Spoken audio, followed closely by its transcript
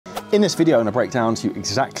In this video, I'm going to break down to you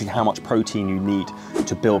exactly how much protein you need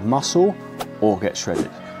to build muscle or get shredded.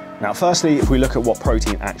 Now, firstly, if we look at what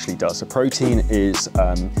protein actually does, so protein is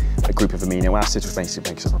a group of amino acids which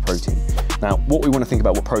basically makes up a protein. Now, what we want to think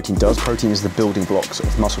about what protein does, protein is the building blocks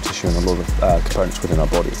of muscle tissue and a lot of components within our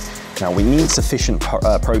body. Now, we need sufficient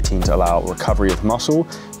protein to allow recovery of muscle,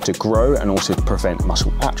 to grow, and also to prevent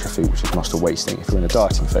muscle atrophy, which is muscle wasting if you're in a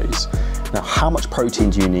dieting phase. Now, how much protein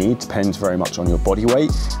do you need depends very much on your body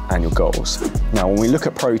weight and your goals. Now, when we look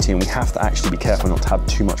at protein, we have to actually be careful not to have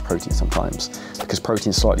too much protein sometimes, because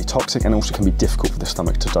protein is slightly toxic and also can be difficult for the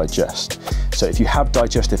stomach to digest. So if you have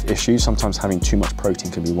digestive issues, sometimes having too much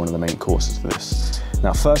protein can be one of the main causes for this.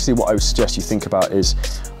 Now, firstly, what I would suggest you think about is,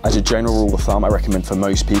 as a general rule of thumb, I recommend for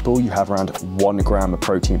most people, you have around 1 gram of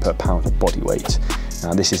protein per pound of body weight.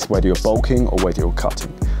 Now, this is whether you're bulking or whether you're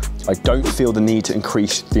cutting. I don't feel the need to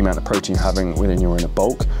increase the amount of protein you're having when you're in a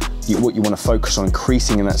bulk. What you want to focus on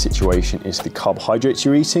increasing in that situation is the carbohydrates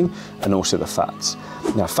you're eating and also the fats.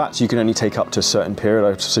 Now, fats you can only take up to a certain period.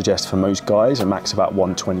 I would suggest for most guys, a max about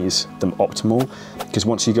 120 is the optimal, because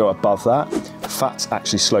once you go above that, fats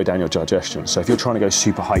actually slow down your digestion. So if you're trying to go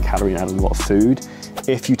super high calorie and add a lot of food,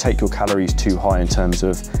 if you take your calories too high in terms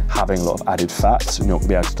of having a lot of added fats, you're not going to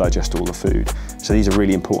be able to digest all the food. So these are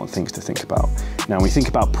really important things to think about. Now, when we think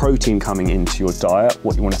about protein coming into your diet,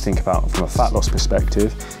 what you want to think about from a fat loss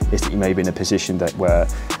perspective is that you may be in a position that where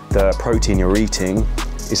the protein you're eating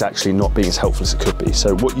is actually not being as helpful as it could be.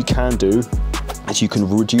 So what you can do is you can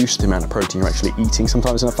reduce the amount of protein you're actually eating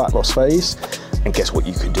sometimes in a fat loss phase. And guess what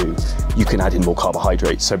you can do? You can add in more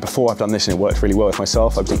carbohydrates. So before I've done this and it worked really well with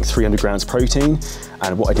myself, I was eating 300 grams protein.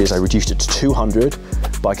 And what I did is I reduced it to 200,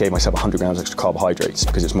 but I gave myself 100 grams extra carbohydrates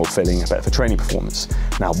because it's more filling and better for training performance.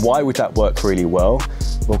 Now, why would that work really well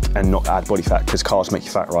and not add body fat? Because carbs make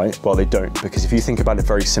you fat, right? Well, they don't, because if you think about it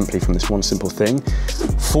very simply from this one simple thing,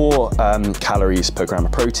 4 calories per gram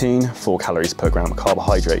of protein, 4 calories per gram of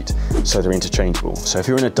carbohydrate. So they're interchangeable. So if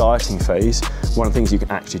you're in a dieting phase, one of the things you can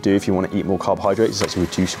actually do if you want to eat more carbohydrates is actually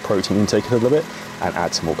reduce your protein intake a little bit and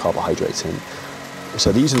add some more carbohydrates in.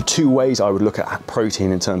 So these are the 2 ways I would look at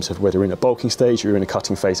protein in terms of whether you're in a bulking stage or you're in a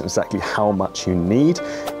cutting phase and exactly how much you need.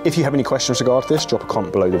 If you have any questions regarding this, drop a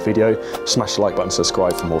comment below the video, smash the like button,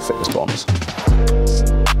 subscribe for more fitness bombs.